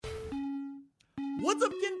What's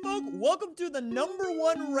up, kinfolk? Welcome to the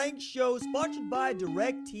 #1 ranked show sponsored by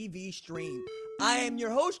DirecTV Stream. I am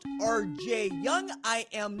your host, RJ Young. I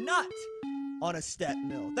am not on a step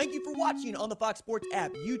mill. Thank you for watching on the Fox Sports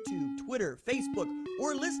app, YouTube, Twitter, Facebook,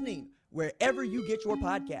 or listening wherever you get your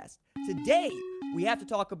podcast. Today, we have to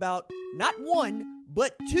talk about not one,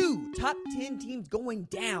 but two top 10 teams going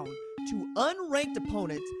down to unranked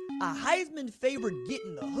opponents, a Heisman favorite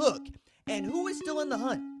getting the hook, and who is still in the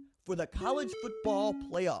hunt for the college football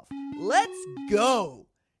playoff. Let's go!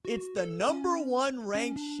 It's the #1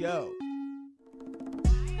 ranked show.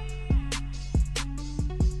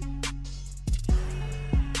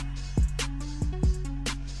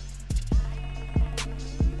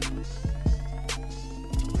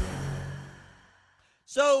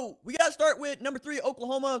 So we got to start with number 3.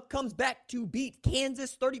 Oklahoma comes back to beat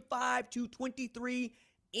Kansas 35-23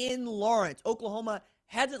 in Lawrence. Oklahoma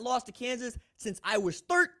hasn't lost to Kansas since I was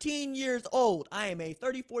 13 years old. I am a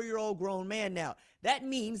 34-year-old grown man now. That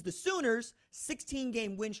means the Sooners'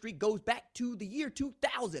 16-game win streak goes back to the year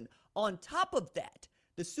 2000. On top of that,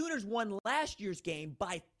 the Sooners won last year's game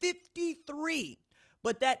by 53,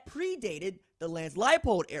 but that predated the Lance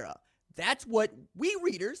Leipold era. That's what we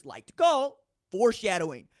readers like to call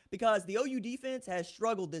foreshadowing, because the OU defense has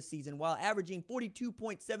struggled this season while averaging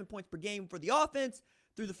 42.7 points per game for the offense.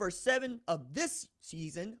 Through the first 7 of this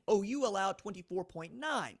season, OU allowed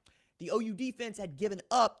 24.9. The OU defense had given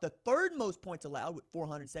up the third most points allowed with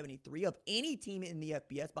 473 of any team in the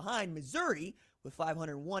FBS, behind Missouri with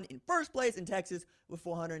 501 in first place and Texas with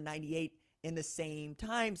 498 in the same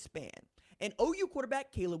time span. And OU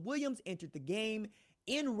quarterback Caleb Williams entered the game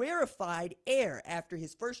in rarefied air after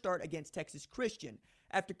his first start against Texas Christian.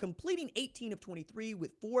 After completing 18 of 23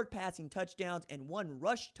 with 4 passing touchdowns and 1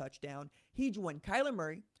 rush touchdown, he joined Kyler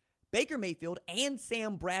Murray, Baker Mayfield, and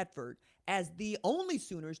Sam Bradford as the only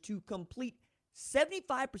Sooners to complete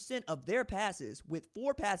 75% of their passes with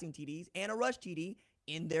 4 passing TDs and a rush TD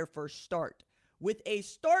in their first start. With a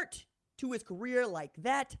start to his career like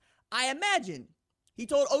that, I imagine he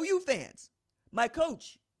told OU fans, "My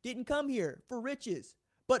coach didn't come here for riches,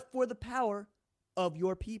 but for the power of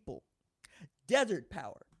your people." Desert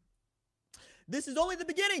power. "This is only the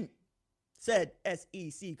beginning," said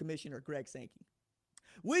SEC Commissioner Greg Sankey.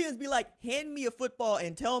 Williams be like, "Hand me a football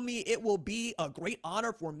and tell me it will be a great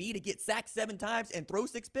honor for me to get sacked 7 times and throw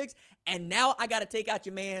 6 picks, and now I got to take out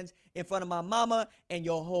your mans in front of my mama and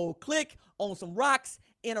your whole clique on some rocks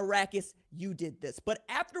in Arrakis. You did this." But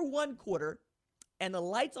after 1 quarter and the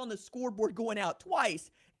lights on the scoreboard going out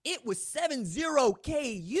twice, it was 7-0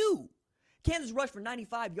 KU. Kansas rushed for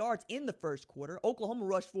 95 yards in the first quarter. Oklahoma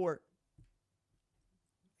rushed for,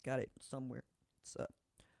 got it somewhere, it's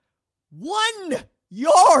 1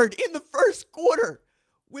 yard in the first quarter.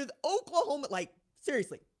 With Oklahoma,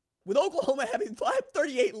 with Oklahoma having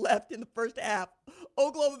 5:38 left in the first half,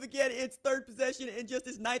 Oklahoma began its third possession in just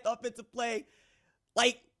its 9th offensive play.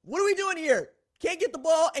 What are we doing here? Can't get the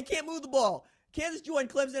ball and can't move the ball. Kansas joined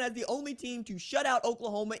Clemson as the only team to shut out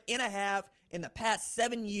Oklahoma in a half in the past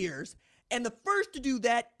 7 years, and the first to do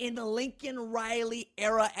that in the Lincoln Riley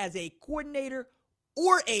era as a coordinator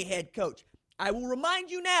or a head coach. I will remind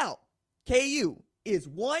you now, KU is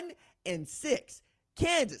 1-6.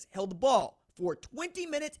 Kansas held the ball for 20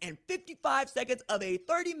 minutes and 55 seconds of a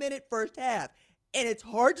 30-minute first half, and it's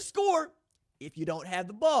hard to score if you don't have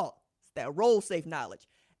the ball. It's that roll safe knowledge.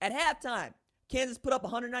 At halftime, Kansas put up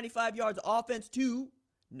 195 yards of offense to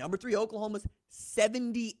number 3 Oklahoma's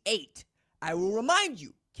 78. I will remind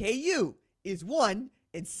you, KU is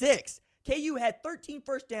 1-6. KU had 13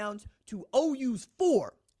 first downs to OU's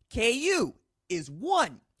 4. KU is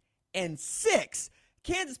 1-6.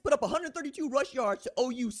 Kansas put up 132 rush yards to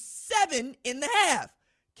OU's 7 in the half.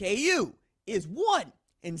 KU is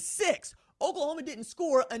 1-6. Oklahoma didn't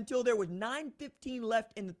score until there was 9:15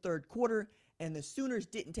 left in the third quarter, and the Sooners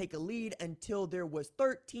didn't take a lead until there was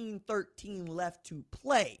 13-13 left to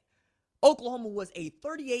play. Oklahoma was a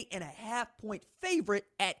 38.5-point favorite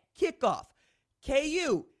at kickoff.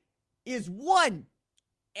 KU is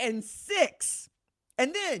 1-6.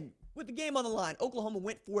 And then, with the game on the line, Oklahoma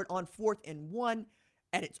went for it on 4th and 1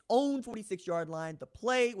 at its own 46-yard line. The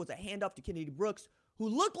play was a handoff to Kennedy Brooks, who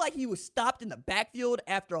looked like he was stopped in the backfield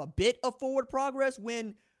after a bit of forward progress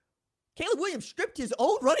when Caleb Williams stripped his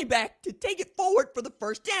own running back to take it forward for the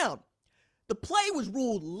first down. The play was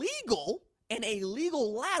ruled legal and a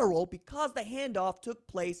legal lateral because the handoff took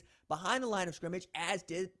place behind the line of scrimmage, as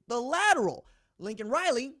did the lateral. Lincoln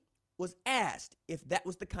Riley was asked if that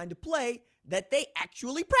was the kind of play that they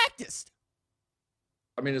actually practiced.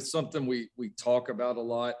 I mean, it's something we talk about a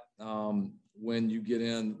lot. When you get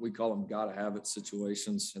in, we call them gotta have it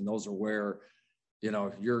situations. And those are where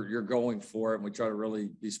you're going for it. And we try to really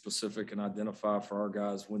be specific and identify for our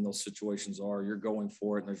guys when those situations are. You're going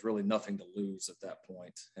for it, and there's really nothing to lose at that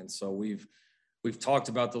point. And so we've talked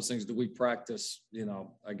about those things. Do we practice,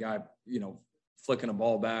 a guy, flicking a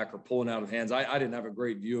ball back or pulling out of hands? I didn't have a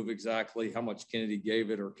great view of exactly how much Kennedy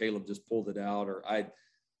gave it, or Caleb just pulled it out,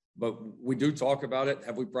 but we do talk about it.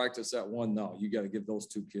 Have we practiced that one? No. You got to give those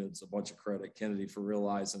two kids a bunch of credit. Kennedy for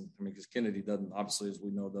realizing, because Kennedy doesn't, obviously, as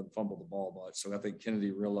we know, doesn't fumble the ball much. So I think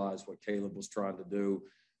Kennedy realized what Caleb was trying to do.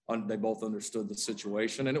 They both understood the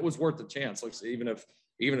situation, and it was worth the chance. Like, even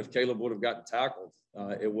if Caleb would have gotten tackled,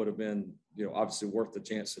 it would have been, obviously worth the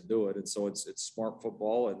chance to do it. And so it's smart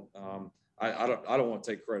football. And I don't want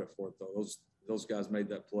to take credit for it though. Those guys made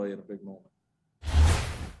that play in a big moment.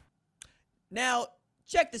 Now,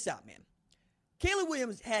 check this out, man. Caleb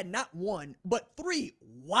Williams had not one, but 3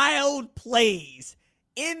 wild plays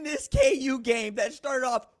in this KU game that started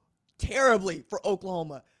off terribly for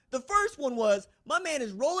Oklahoma. The first one was, my man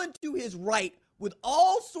is rolling to his right with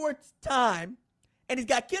all sorts of time, and he's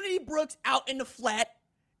got Kennedy Brooks out in the flat,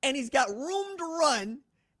 and he's got room to run,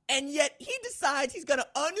 and yet he decides he's going to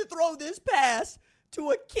underthrow this pass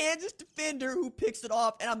to a Kansas defender who picks it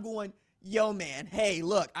off, and I'm going, yo, man, hey,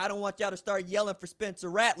 look, I don't want y'all to start yelling for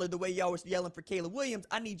Spencer Rattler the way y'all was yelling for Caleb Williams.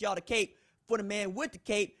 I need y'all to cape for the man with the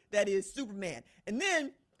cape, that is Superman. And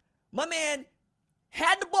then my man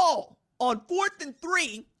had the ball on 4th and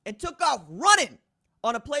 3 and took off running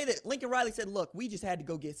on a play that Lincoln Riley said, look, we just had to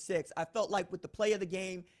go get 6. I felt like with the play of the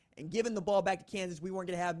game and giving the ball back to Kansas, we weren't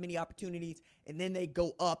going to have many opportunities, and then they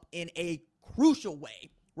go up in a crucial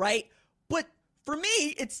way, right? But for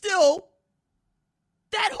me, it's still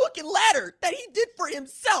that hook and ladder that he did for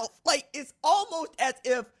himself. Like, it's almost as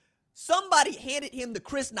if somebody handed him the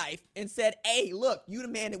Chris knife and said, hey, look, you the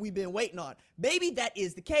man that we've been waiting on. Maybe that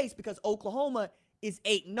is the case because Oklahoma is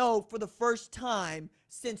 8-0 for the first time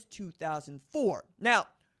since 2004. Now,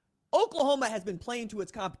 Oklahoma has been playing to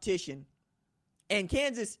its competition, and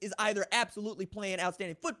Kansas is either absolutely playing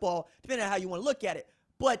outstanding football, depending on how you want to look at it.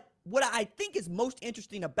 But what I think is most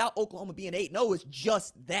interesting about Oklahoma being 8-0 is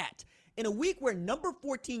just that. In a week where number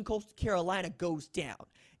 14 Coastal Carolina goes down,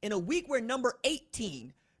 in a week where number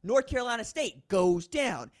 18 North Carolina State goes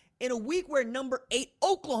down, in a week where number 8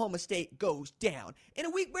 Oklahoma State goes down, in a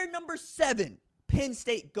week where number 7 Penn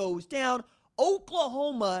State goes down,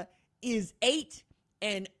 Oklahoma is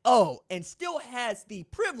 8-0 and still has the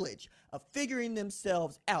privilege of figuring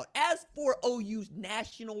themselves out. As for OU's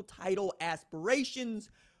national title aspirations,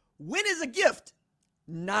 win is a gift,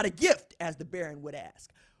 not a gift, as the Baron would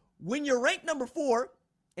ask. When you're ranked number 4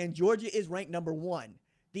 and Georgia is ranked number 1,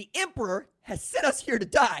 the emperor has sent us here to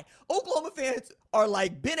die. Oklahoma fans are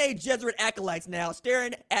like Bene Gesserit acolytes now,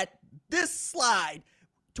 staring at this slide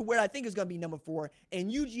to where I think is going to be number 4,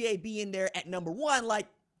 and UGA being there at number 1, like,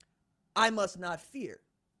 I must not fear.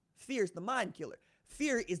 Fear is the mind killer.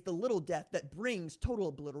 Fear is the little death that brings total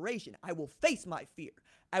obliteration. I will face my fear.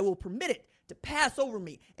 I will permit it to pass over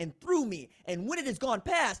me and through me, and when it has gone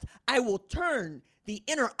past, I will turn the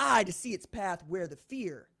inner eye to see its path. Where the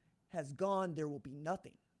fear has gone, there will be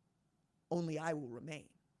nothing. Only I will remain.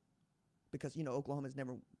 Because, Oklahoma's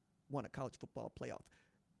never won a college football playoff.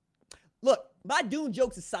 Look, my Dune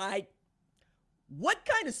jokes aside, what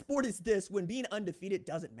kind of sport is this when being undefeated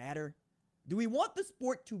doesn't matter? Do we want the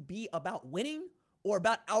sport to be about winning or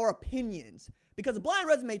about our opinions? Because the blind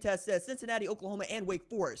resume test says Cincinnati, Oklahoma, and Wake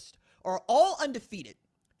Forest are all undefeated.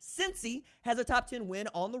 Cincy has a top 10 win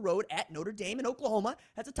on the road at Notre Dame, and Oklahoma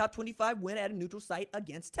has a top 25 win at a neutral site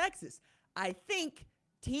against Texas. I think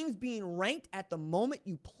teams being ranked at the moment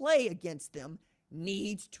you play against them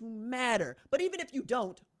needs to matter. But even if you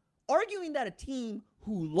don't, arguing that a team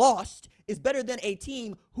who lost is better than a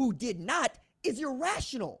team who did not is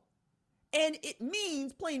irrational. And it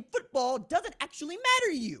means playing football doesn't actually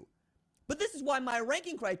matter to you. But this is why my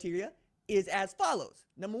ranking criteria is as follows.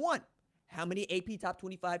 Number 1, how many AP top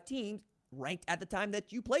 25 teams ranked at the time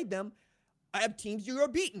that you played them have teams you are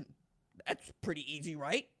beaten? That's pretty easy,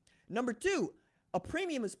 right? Number 2, a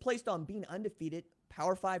premium is placed on being undefeated.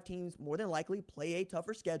 Power 5 teams more than likely play a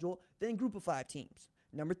tougher schedule than group of 5 teams.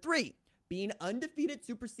 Number 3, being undefeated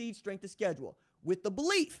supersedes strength of schedule, with the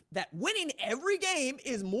belief that winning every game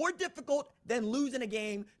is more difficult than losing a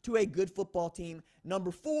game to a good football team.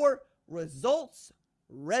 Number 4, results,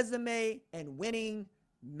 resume, and winning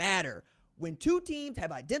matter. When 2 teams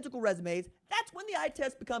have identical resumes, that's when the eye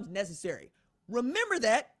test becomes necessary. Remember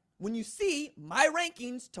that when you see my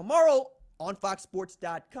rankings tomorrow on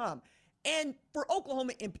foxsports.com. And for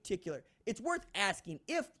Oklahoma in particular, it's worth asking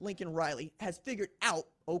if Lincoln Riley has figured out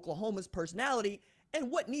Oklahoma's personality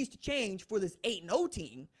and what needs to change for this 8-0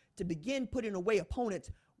 team to begin putting away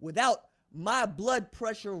opponents without my blood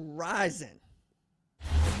pressure rising?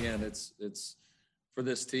 Again, it's for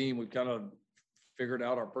this team, we've kind of figured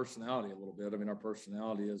out our personality a little bit. I mean, our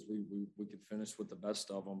personality is we could finish with the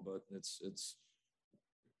best of them, but it's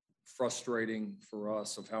frustrating for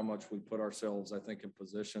us of how much we put ourselves, I think, in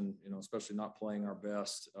position, especially not playing our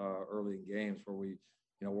best early in games where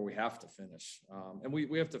we have to finish. And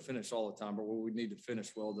we have to finish all the time, but we need to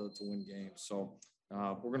finish well to win games. So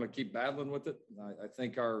we're going to keep battling with it. I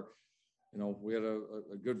think we had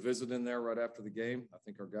a good visit in there right after the game. I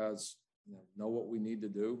think our guys know what we need to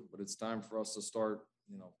do, but it's time for us to start,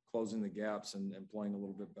 closing the gaps and playing a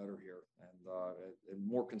little bit better here and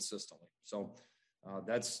more consistently. So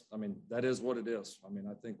that is what it is. I mean,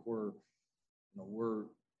 I think we're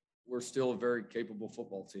still a very capable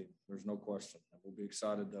football team. There's no question. And we'll be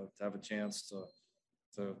excited to have a chance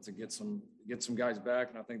to get some guys back.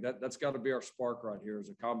 And I think that's got to be our spark right here, is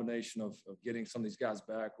a combination of getting some of these guys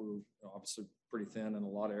back. We were obviously pretty thin in a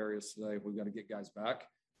lot of areas today. We've got to get guys back.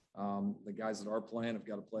 The guys that are playing have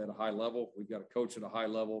got to play at a high level. We've got to coach at a high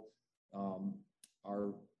level.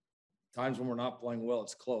 Our times when we're not playing well,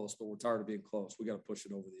 it's close, but we're tired of being close. We got to push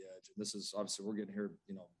it over the edge. And this is obviously, we're getting here,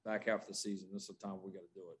 back half of the season. This is the time we got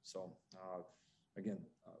to do it. So again,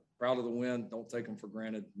 proud of the win. Don't take them for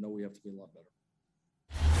granted. Know we have to be a lot better.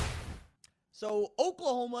 So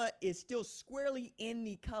Oklahoma is still squarely in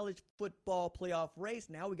the college football playoff race.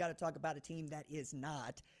 Now we got to talk about a team that is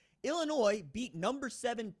not. Illinois beat number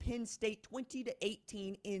 7 Penn State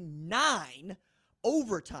 20-18 in 9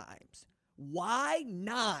 overtimes. Why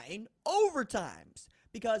 9 overtimes?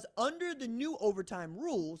 Because under the new overtime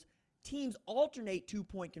rules, teams alternate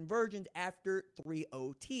 2-point conversions after 3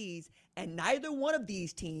 OTs, and neither one of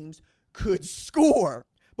these teams could score.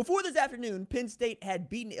 Before this afternoon, Penn State had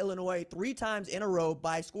beaten Illinois 3 times in a row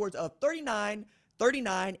by scores of 39,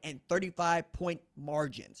 39, and 35-point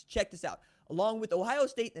margins. Check this out. Along with Ohio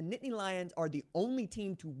State, the Nittany Lions are the only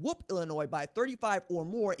team to whoop Illinois by 35 or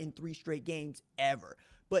more in 3 straight games ever.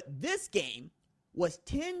 But this game was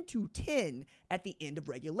 10-10 at the end of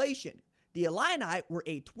regulation. The Illini were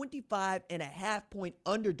a 25.5-point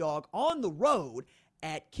underdog on the road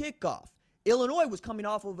at kickoff. Illinois was coming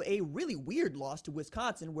off of a really weird loss to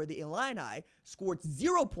Wisconsin, where the Illini scored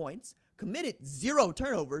 0 points, committed 0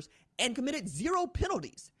 turnovers, and committed 0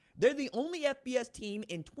 penalties. They're the only FBS team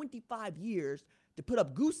in 25 years to put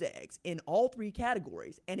up goose eggs in all 3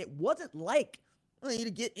 categories, and it wasn't like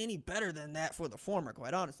to get any better than that for the former,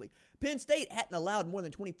 quite honestly. Penn State hadn't allowed more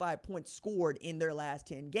than 25 points scored in their last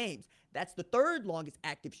 10 games. That's the 3rd longest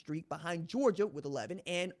active streak behind Georgia with 11,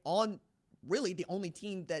 and on really the only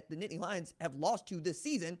team that the Nittany Lions have lost to this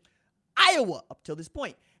season, Iowa, up till this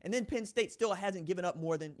point. And then Penn State still hasn't given up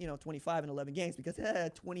more than 25 in 11 games because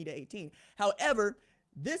 20-18. However,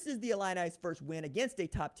 this is the Illini's first win against a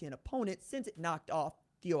top 10 opponent since it knocked off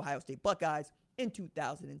the Ohio State Buckeyes in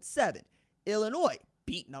 2007. Illinois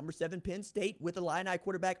beat number 7 Penn State with Illini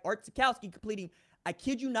quarterback Art Sikowski completing, I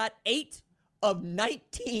kid you not, 8 of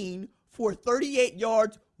 19 for 38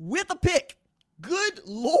 yards with a pick. Good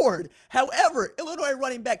Lord. However, Illinois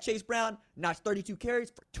running back Chase Brown notched 32 carries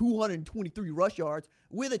for 223 rush yards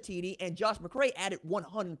with a TD, and Josh McCray added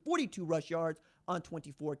 142 rush yards on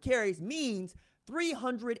 24 carries, means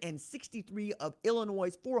 363 of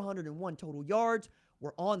Illinois' 401 total yards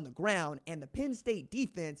were on the ground, and the Penn State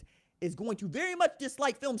defense is going to very much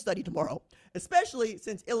dislike film study tomorrow, especially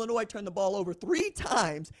since Illinois turned the ball over 3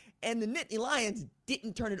 times and the Nittany Lions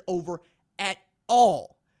didn't turn it over at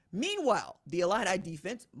all. Meanwhile, the Illini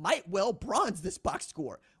defense might well bronze this box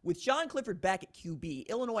score. With Sean Clifford back at QB,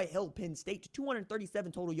 Illinois held Penn State to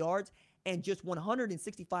 237 total yards and just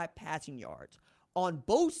 165 passing yards. On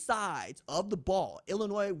both sides of the ball,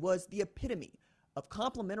 Illinois was the epitome of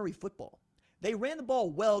complementary football. They ran the ball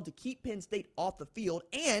well to keep Penn State off the field,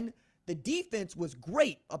 and the defense was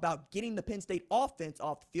great about getting the Penn State offense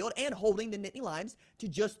off the field and holding the Nittany Lions to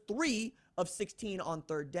just 3 of 16 on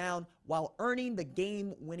 3rd down while earning the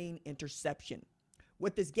game-winning interception.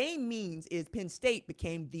 What this game means is Penn State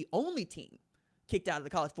became the only team kicked out of the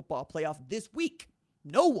college football playoff this week.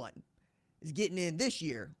 No one is getting in this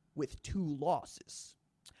year with 2 losses.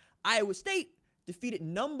 Iowa State defeated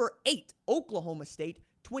number 8 Oklahoma State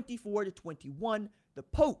 24-21. The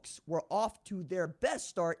Pokes were off to their best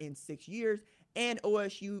start in 6 years, and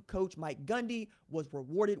OSU coach Mike Gundy was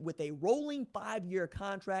rewarded with a rolling 5-year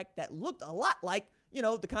contract that looked a lot like,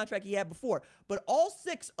 the contract he had before. But all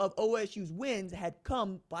 6 of OSU's wins had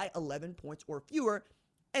come by 11 points or fewer,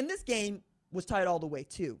 and this game was tied all the way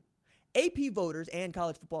too. AP voters and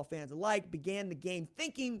college football fans alike began the game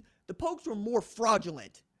thinking the Pokes were more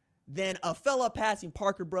fraudulent than a fella passing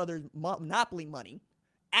Parker Brothers Monopoly money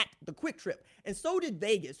at the Quick Trip. And so did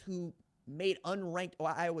Vegas, who made unranked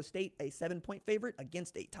Iowa State a 7-point favorite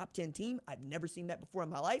against a top 10 team. I've never seen that before in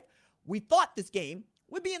my life. We thought this game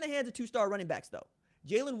would be in the hands of two-star running backs, though.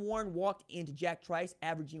 Jaylen Warren walked into Jack Trice,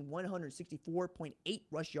 averaging 164.8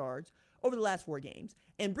 rush yards over the last 4 games.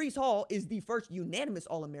 And Breece Hall is the first unanimous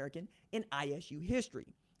All-American in ISU history.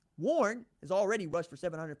 Warren has already rushed for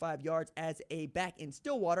 705 yards as a back in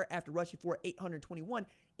Stillwater after rushing for 821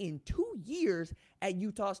 in 2 years at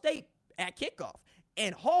Utah State at kickoff.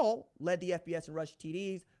 And Hall led the FBS in rushing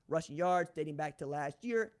TDs, rushing yards dating back to last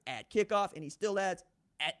year at kickoff, and he still adds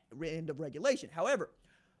at end of regulation. However,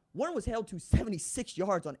 Warren was held to 76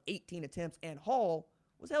 yards on 18 attempts, and Hall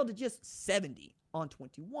was held to just 70 on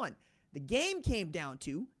 21. The game came down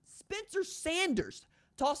to Spencer Sanders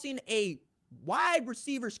tossing a wide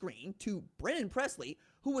receiver screen to Brennan Presley,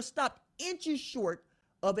 who was stopped inches short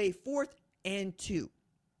of a 4th and 2.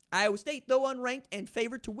 Iowa State, though unranked and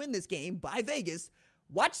favored to win this game by Vegas,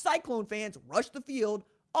 watched Cyclone fans rush the field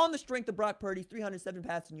on the strength of Brock Purdy's 307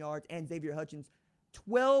 passing yards and Xavier Hutchins'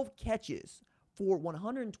 12 catches for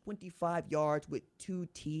 125 yards with 2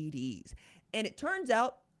 TDs. And it turns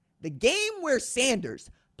out the game where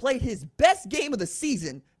Sanders played his best game of the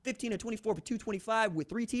season, 15 of 24 for 225 with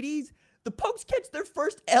 3 TDs, the Pokes catch their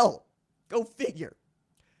first L. Go figure.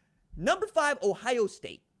 Number 5, Ohio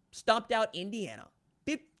State stomped out Indiana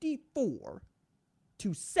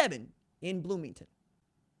 54-7 in Bloomington.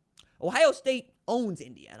 Ohio State owns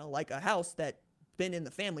Indiana like a house that's been in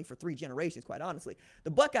the family for 3 generations, quite honestly.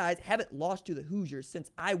 The Buckeyes haven't lost to the Hoosiers since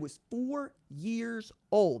I was 4 years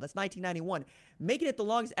old. That's 1991, making it the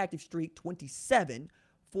longest active streak, 27,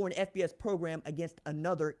 for an FBS program against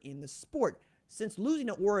another in the sport. Since losing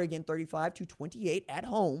to Oregon 35-28 at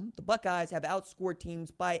home, the Buckeyes have outscored teams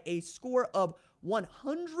by a score of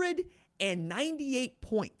 198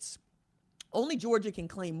 points. Only Georgia can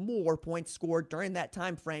claim more points scored during that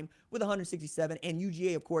time frame with 167, and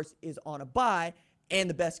UGA, of course, is on a bye and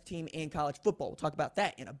the best team in college football. We'll talk about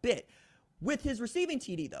that in a bit. With his receiving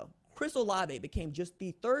TD, though, Chris Olave became just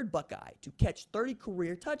the 3rd Buckeye to catch 30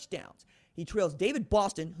 career touchdowns. He trails David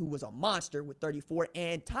Boston, who was a monster, with 34,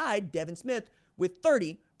 and tied Devin Smith with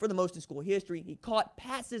 30 for the most in school history. He caught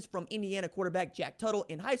passes from Indiana quarterback Jack Tuttle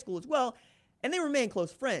in high school as well, and they remain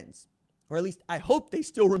close friends. Or at least I hope they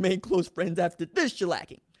still remain close friends after this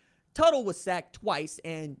shellacking. Tuttle was sacked twice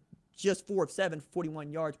and just 4 of 7, 41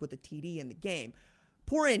 yards with a TD in the game.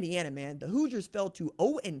 Poor Indiana, man. The Hoosiers fell to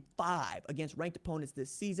 0-5 against ranked opponents this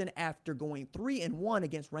season after going 3-1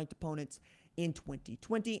 against ranked opponents in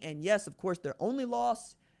 2020. And yes, of course, their only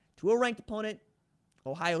loss to a ranked opponent,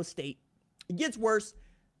 Ohio State. It gets worse.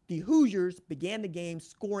 The Hoosiers began the game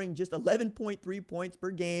scoring just 11.3 points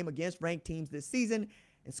per game against ranked teams this season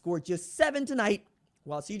and scored just 7 tonight,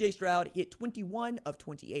 while C.J. Stroud hit 21 of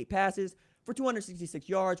 28 passes for 266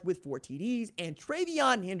 yards with 4 TDs, and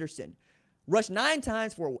Travion Henderson rushed 9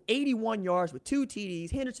 times for 81 yards with 2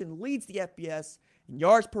 TDs. Henderson leads the FBS in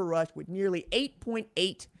yards per rush with nearly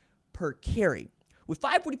 8.8 per carry. With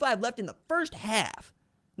 5:45 left in the first half,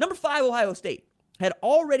 number 5 Ohio State had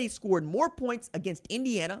already scored more points against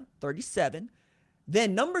Indiana, 37,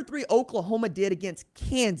 than number 3 Oklahoma did against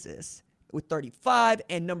Kansas with 35,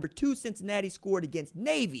 and number 2 Cincinnati scored against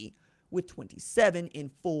Navy with 27 in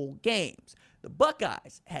full games. The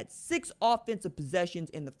Buckeyes had 6 offensive possessions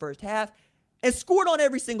in the first half and scored on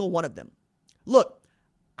every single one of them. Look,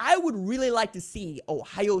 I would really like to see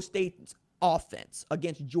Ohio State's offense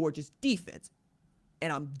against Georgia's defense,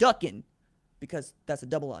 and I'm ducking because that's a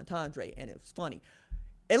double entendre and it was funny.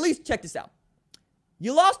 At least check this out.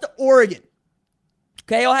 You lost to Oregon,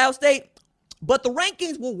 okay, Ohio State? But the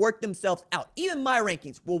rankings will work themselves out. Even my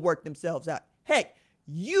rankings will work themselves out. Heck,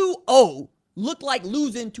 UO looked like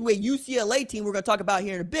losing to a UCLA team we're going to talk about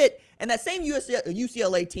here in a bit. And that same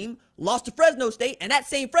UCLA team lost to Fresno State. And that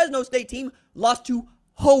same Fresno State team lost to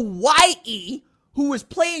Hawaii, who is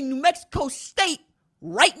playing New Mexico State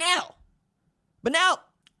right now. But now,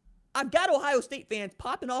 I've got Ohio State fans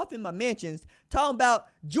popping off in my mentions talking about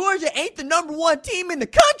Georgia ain't the number 1 team in the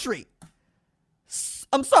country.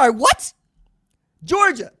 I'm sorry, what?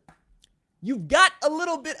 Georgia, you've got a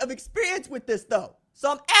little bit of experience with this, though.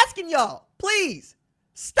 So I'm asking y'all, please,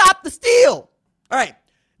 stop the steal. All right,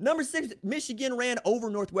 number 6, Michigan ran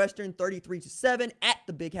over Northwestern 33-7 at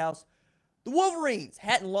the Big House. The Wolverines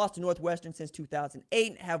hadn't lost to Northwestern since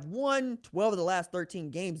 2008 and have won 12 of the last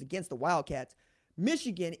 13 games against the Wildcats.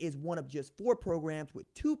 Michigan is one of just 4 programs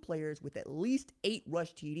with 2 players with at least 8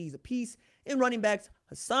 rush TDs apiece in running backs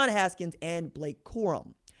Hassan Haskins and Blake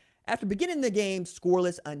Corum. After beginning the game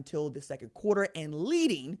scoreless until the second quarter and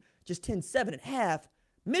leading just 10-7 at half,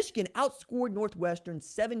 Michigan outscored Northwestern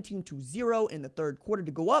 17-0 in the third quarter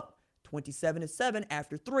to go up 27-7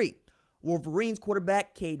 after 3. Wolverines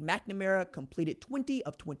quarterback Cade McNamara completed 20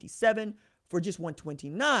 of 27 for just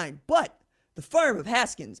 129, but the firm of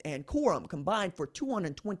Haskins and Corum combined for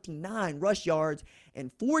 229 rush yards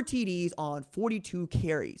and 4 TDs on 42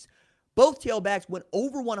 carries. Both tailbacks went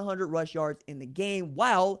over 100 rush yards in the game,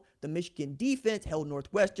 while the Michigan defense held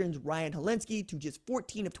Northwestern's Ryan Helinski to just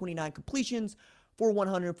 14 of 29 completions for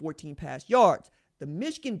 114 pass yards. The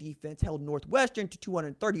Michigan defense held Northwestern to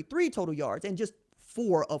 233 total yards and just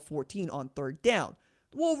 4 of 14 on third down.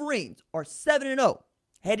 The Wolverines are 7-0,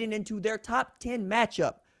 heading into their top 10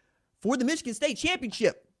 matchup for the Michigan State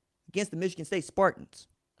Championship against the Michigan State Spartans.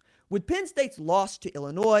 With Penn State's loss to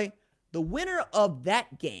Illinois, the winner of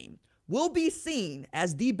that game will be seen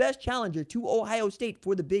as the best challenger to Ohio State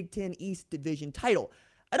for the Big Ten East Division title.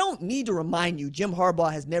 I don't need to remind you, Jim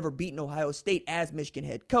Harbaugh has never beaten Ohio State as Michigan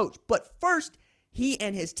head coach. But first, he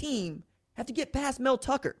and his team have to get past Mel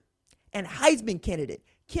Tucker and Heisman candidate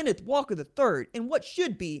Kenneth Walker III in what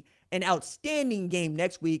should be an outstanding game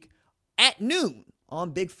next week at noon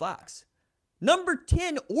on Big Fox. Number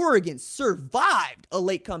 10, Oregon survived a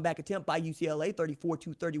late comeback attempt by UCLA,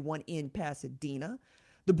 34-31 in Pasadena.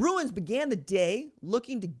 The Bruins began the day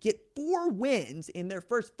looking to get 4 wins in their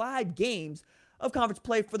first 5 games of conference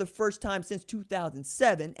play for the first time since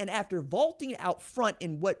 2007, and after vaulting out front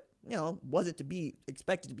in what, wasn't to be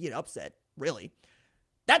expected to be an upset, really,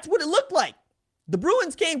 that's what it looked like. The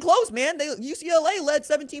Bruins came close, man. UCLA led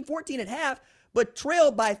 17-14 at half, but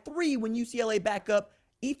trailed by 3 when UCLA back up.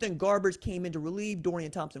 Ethan Garbers came in to relieve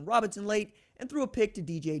Dorian Thompson-Robinson late and threw a pick to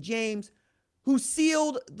DJ James, who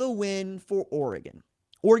sealed the win for Oregon.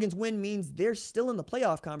 Oregon's win means they're still in the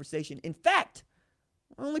playoff conversation. In fact,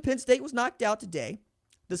 only Penn State was knocked out today.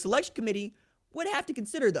 The selection committee would have to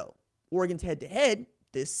consider, though, Oregon's head-to-head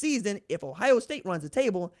this season if Ohio State runs the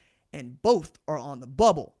table, and both are on the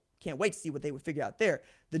bubble. Can't wait to see what they would figure out there.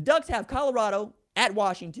 The Ducks have Colorado at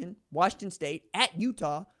Washington, Washington State at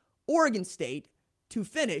Utah, Oregon State to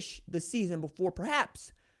finish the season before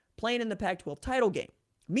perhaps playing in the Pac-12 title game.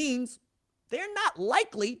 Means they're not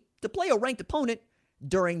likely to play a ranked opponent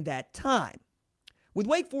during that time. With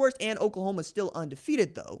Wake Forest and Oklahoma still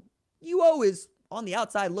undefeated, though, UO is on the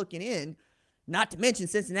outside looking in, not to mention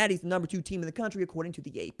Cincinnati's the number 2 team in the country according to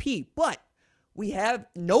the AP. But we have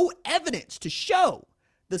no evidence to show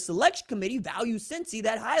the selection committee values Cincy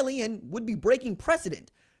that highly and would be breaking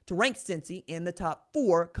precedent to rank Cincy in the top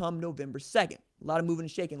 4 come November 2nd. A lot of moving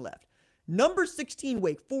and shaking left. Number 16,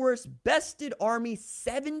 Wake Forest bested Army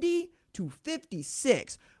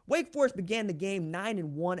 70-56. Wake Forest began the game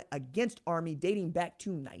 9-1 against Army dating back to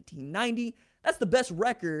 1990. That's the best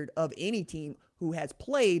record of any team who has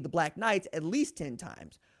played the Black Knights at least 10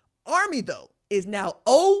 times. Army, though, is now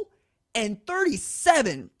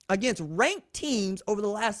 0-37 against ranked teams over the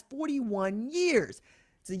last 41 years.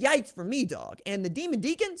 It's a yikes for me, dog. And the Demon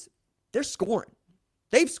Deacons, they're scoring.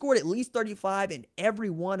 They've scored at least 35 in every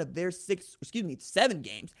one of their 7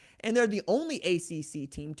 games, and they're the only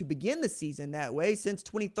ACC team to begin the season that way since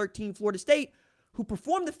 2013 Florida State, who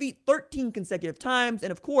performed the feat 13 consecutive times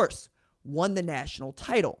and, of course, won the national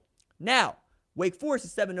title. Now, Wake Forest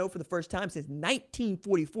is 7-0 for the first time since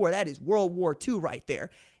 1944. That is World War II right there.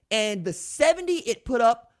 And the 70 it put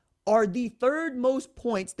up are the 3rd most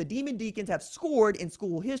points the Demon Deacons have scored in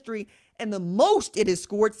school history, and the most it has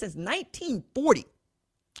scored since 1940.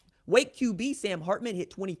 Wake QB Sam Hartman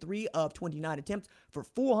hit 23 of 29 attempts for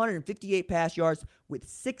 458 pass yards with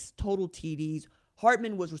 6 total TDs.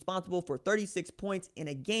 Hartman was responsible for 36 points in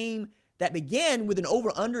a game that began with an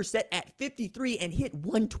over-under set at 53 and hit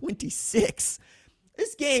 126.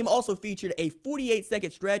 This game also featured a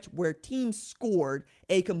 48-second stretch where teams scored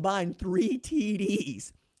a combined 3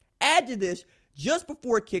 TDs. Add to this, just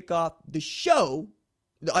before kickoff,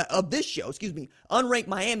 unranked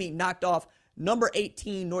Miami knocked off number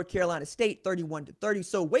 18 North Carolina State 31-30.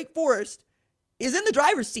 So Wake Forest is in the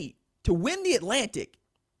driver's seat to win the Atlantic.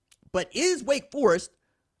 But is Wake Forest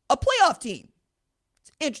a playoff team? It's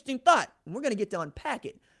an interesting thought, and we're going to get to unpack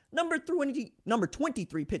it. Number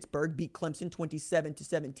 23 Pittsburgh beat Clemson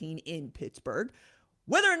 27-17 in Pittsburgh.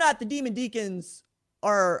 Whether or not the Demon Deacons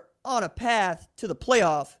are on a path to the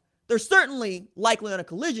playoff, they're certainly likely on a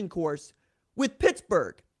collision course with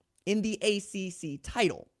Pittsburgh in the ACC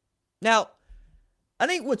title. Now, I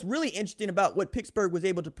think what's really interesting about what Pittsburgh was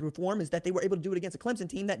able to perform is that they were able to do it against a Clemson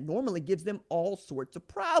team that normally gives them all sorts of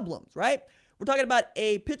problems, right? We're talking about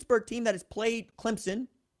a Pittsburgh team that has played Clemson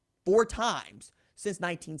 4 times since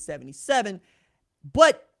 1977.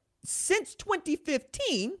 But since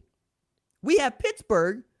 2015, we have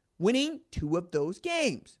Pittsburgh winning 2 of those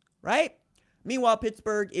games, right? Meanwhile,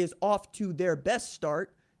 Pittsburgh is off to their best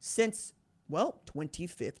start since,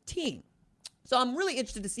 2015. So I'm really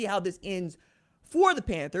interested to see how this ends for the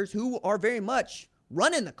Panthers, who are very much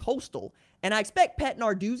running the Coastal. And I expect Pat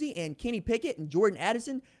Narduzzi and Kenny Pickett and Jordan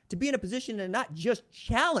Addison to be in a position to not just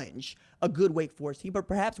challenge a good Wake Forest team, but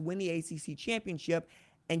perhaps win the ACC championship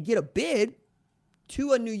and get a bid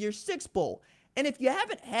to a New Year's Six Bowl. And if you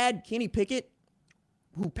haven't had Kenny Pickett,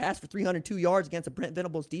 who passed for 302 yards against a Brent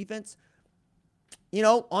Venables defense,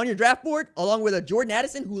 on your draft board, along with a Jordan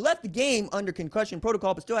Addison, who left the game under concussion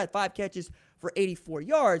protocol, but still had 5 catches for 84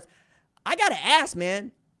 yards, I got to ask,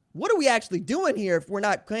 man, what are we actually doing here if we're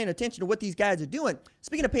not paying attention to what these guys are doing?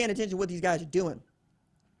 Speaking of paying attention to what these guys are doing,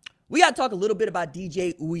 we got to talk a little bit about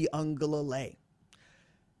DJ Uiagalelei.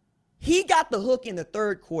 He got the hook in the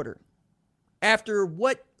third quarter after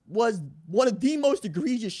what was one of the most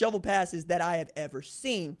egregious shovel passes that I have ever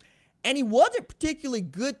seen. And he wasn't particularly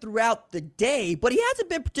good throughout the day, but he hasn't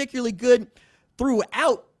been particularly good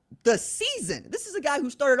throughout the season. This is a guy who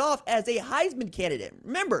started off as a Heisman candidate.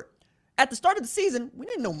 Remember, at the start of the season, we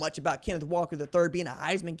didn't know much about Kenneth Walker III being a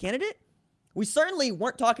Heisman candidate. We certainly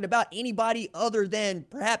weren't talking about anybody other than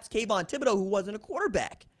perhaps Kayvon Thibodeau, who wasn't a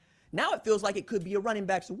quarterback. Now it feels like it could be a running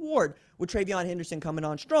back's award with TreVeyon Henderson coming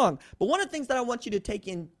on strong. But one of the things that I want you to take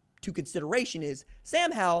into consideration is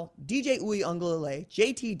Sam Howell, DJ Uiagalelei,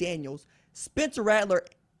 JT Daniels, Spencer Rattler,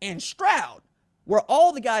 and Stroud were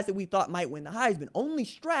all the guys that we thought might win the Heisman. Only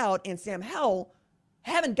Stroud and Sam Howell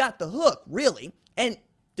haven't got the hook, really. And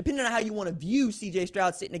depending on how you want to view CJ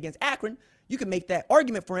Stroud sitting against Akron, you can make that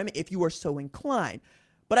argument for him if you are so inclined.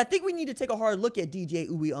 But I think we need to take a hard look at DJ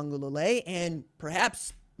Uiagalelei and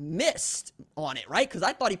perhaps missed on it, right? Because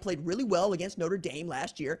I thought he played really well against Notre Dame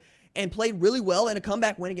last year and played really well in a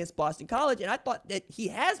comeback win against Boston College. And I thought that he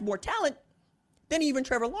has more talent than even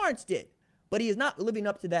Trevor Lawrence did. But he is not living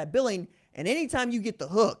up to that billing. And anytime you get the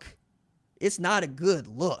hook, it's not a good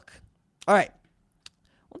look. All right.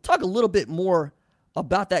 We'll talk a little bit more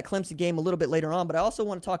about that Clemson game a little bit later on. But I also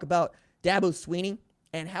want to talk about Dabo Swinney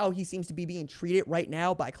and how he seems to be being treated right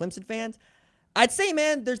now by Clemson fans. I'd say,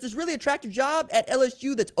 man, there's this really attractive job at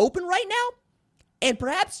LSU that's open right now. And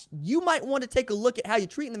perhaps you might want to take a look at how you're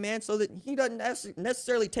treating the man so that he doesn't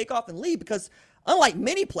necessarily take off and leave. Because unlike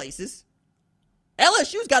many places,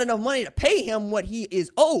 LSU's got enough money to pay him what he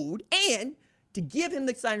is owed and to give him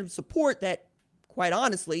the kind of support that, quite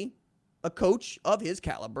honestly, a coach of his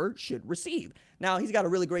caliber should receive. Now, he's got a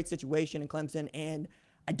really great situation in Clemson, and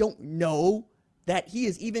I don't know that he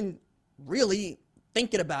is even really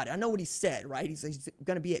thinking about it. I know what he said, right? He's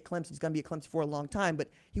going to be at Clemson. He's going to be at Clemson for a long time, but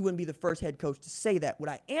he wouldn't be the first head coach to say that. What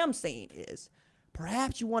I am saying is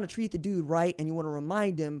perhaps you want to treat the dude right and you want to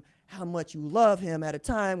remind him how much you love him at a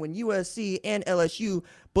time when USC and LSU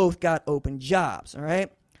both got open jobs, all right?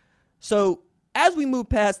 So as we move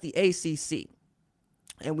past the ACC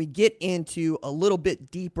and we get into a little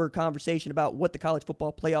bit deeper conversation about what the college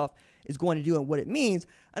football playoff is going to do and what it means,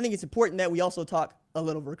 I think it's important that we also talk a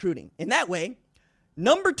little recruiting. In that way,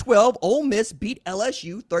 number 12, Ole Miss beat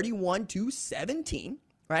LSU 31-17,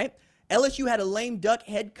 right? LSU had a lame duck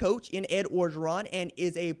head coach in Ed Orgeron and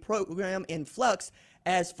is a program in flux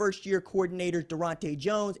as first-year coordinators Durante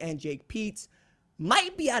Jones and Jake Peetz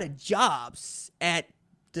might be out of jobs at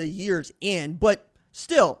the year's end, but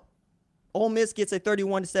still, Ole Miss gets a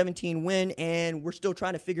 31-17 win, and we're still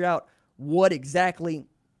trying to figure out what exactly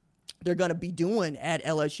they're going to be doing at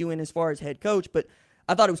LSU and as far as head coach. But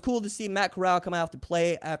I thought it was cool to see Matt Corral come out to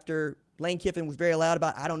play after Lane Kiffin was very loud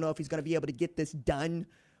about, I don't know if he's going to be able to get this done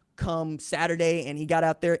come Saturday, and he got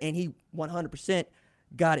out there and he 100%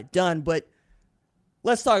 got it done. But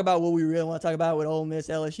let's talk about what we really want to talk about with Ole Miss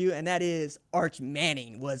LSU, and that is Arch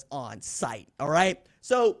Manning was on site, all right?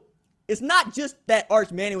 So it's not just that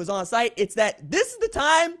Arch Manning was on site, it's that this is the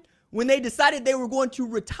time when they decided they were going to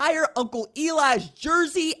retire Uncle Eli's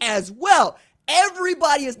jersey as well.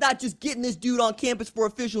 Everybody is not just getting this dude on campus for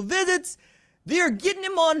official visits. They're getting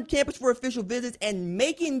him on campus for official visits and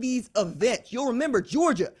making these events. You'll remember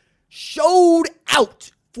Georgia showed out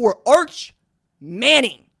for Arch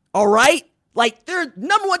Manning, all right? Like, they're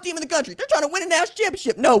number one team in the country. They're trying to win a national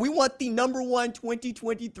championship. No, we want the number one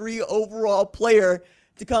 2023 overall player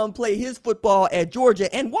to come play his football at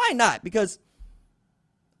Georgia. And why not? Because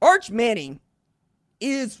Arch Manning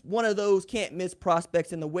is one of those can't-miss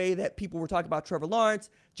prospects in the way that people were talking about Trevor Lawrence,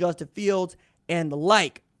 Justin Fields, and the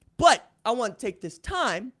like. But I want to take this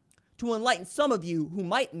time to enlighten some of you who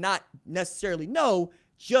might not necessarily know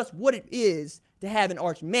just what it is to have an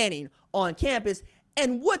Arch Manning on campus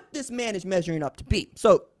and what this man is measuring up to be.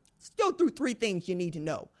 So let's go through 3 things you need to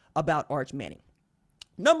know about Arch Manning.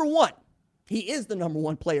 Number one, he is the number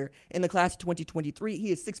one player in the class of 2023.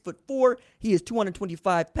 He is 6'4". He is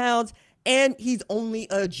 225 pounds, and he's only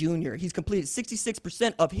a junior. He's completed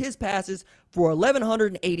 66% of his passes for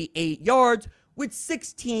 1,188 yards with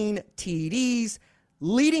 16 TDs,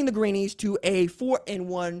 leading the Greenies to a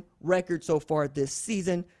 4-1 record so far this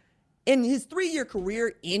season. In his 3-year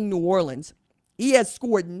career in New Orleans, he has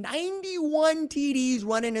scored 91 TDs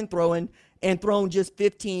running and thrown just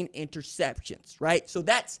 15 interceptions, right? So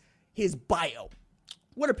that's his bio.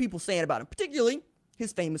 What are people saying about him, particularly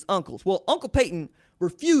his famous uncles? Well, Uncle Peyton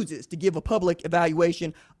refuses to give a public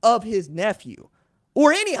evaluation of his nephew,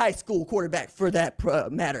 or any high school quarterback for that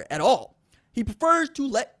matter at all. He prefers to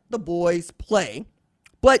let the boys play,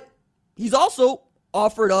 but he's also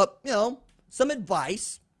offered up, some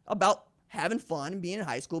advice about having fun and being in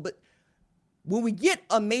high school. But when we get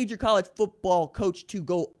a major college football coach to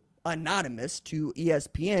go anonymous to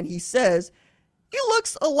ESPN, he says he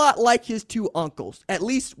looks a lot like his two uncles, at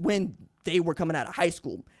least when they were coming out of high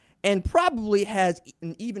school, and probably has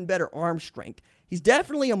an even better arm strength. He's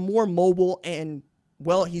definitely a more mobile and,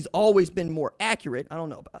 well, he's always been more accurate. I don't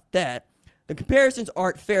know about that. The comparisons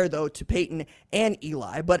aren't fair, though, to Peyton and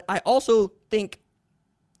Eli, but I also think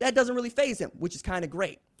that doesn't really faze him, which is kind of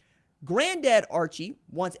great. Granddad Archie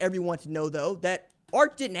wants everyone to know, though, that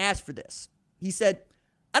Arch didn't ask for this. He said,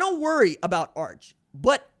 "I don't worry about Arch,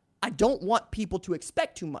 but I don't want people to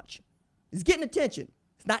expect too much. He's getting attention.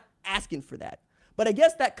 He's not asking for that. But I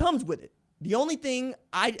guess that comes with it. The only thing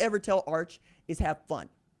I'd ever tell Arch is have fun."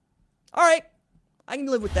 All right, I can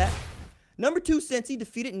live with that. Number 2, Cincy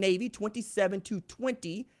defeated Navy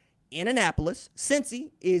 27-20 in Annapolis.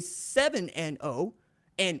 Cincy is 7-0,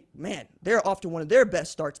 and man, they're off to one of their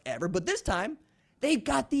best starts ever. But this time, they've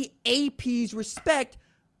got the AP's respect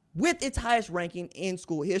with its highest ranking in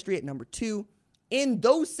school history at number 2. In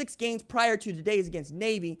those 6 games prior to today's against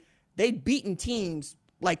Navy, they'd beaten teams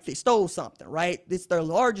like they stole something, right? It's their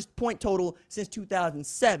largest point total since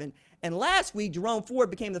 2007. And last week, Jerome Ford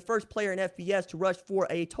became the first player in FBS to rush for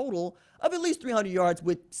a total of at least 300 yards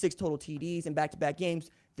with 6 total TDs in back-to-back games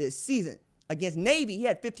this season. Against Navy, he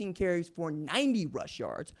had 15 carries for 90 rush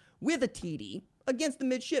yards with a TD against the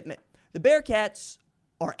midshipmen. The Bearcats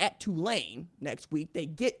are at Tulane next week. They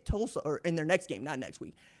get Tulsa, or in their next game, not next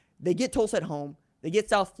week. They get Tulsa at home. They get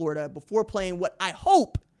South Florida before playing what I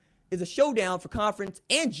hope is a showdown for conference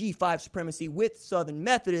and G5 supremacy with Southern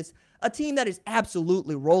Methodist, a team that is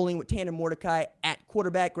absolutely rolling with Tanner Mordecai at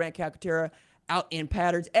quarterback, Grant Calcaterra out in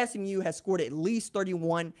patterns. SMU has scored at least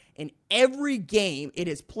 31 in every game it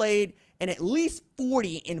has played, and at least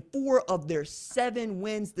 40 in 4 of their 7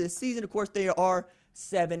 wins this season. Of course, they are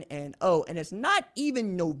 7-0, and it's not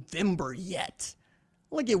even November yet.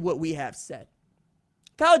 Look at what we have said.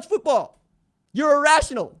 College football, you're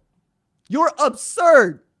irrational. You're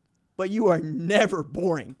absurd. But you are never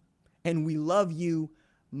boring, and we love you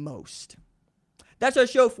most. That's our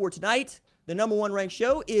show for tonight. The number 1 ranked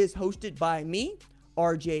show is hosted by me,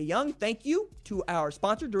 RJ Young. Thank you to our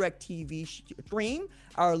sponsor, DirecTV Stream.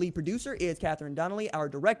 Our lead producer is Catherine Donnelly. Our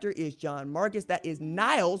director is John Marcus. That is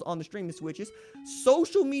Niles on the streaming switches.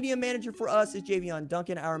 Social media manager for us is Javion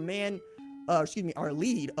Duncan. Our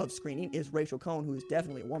lead of screening is Rachel Cohn, who is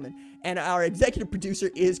definitely a woman. And our executive producer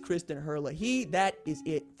is Kristen Herlihy. That is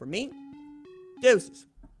it for me. Deuces.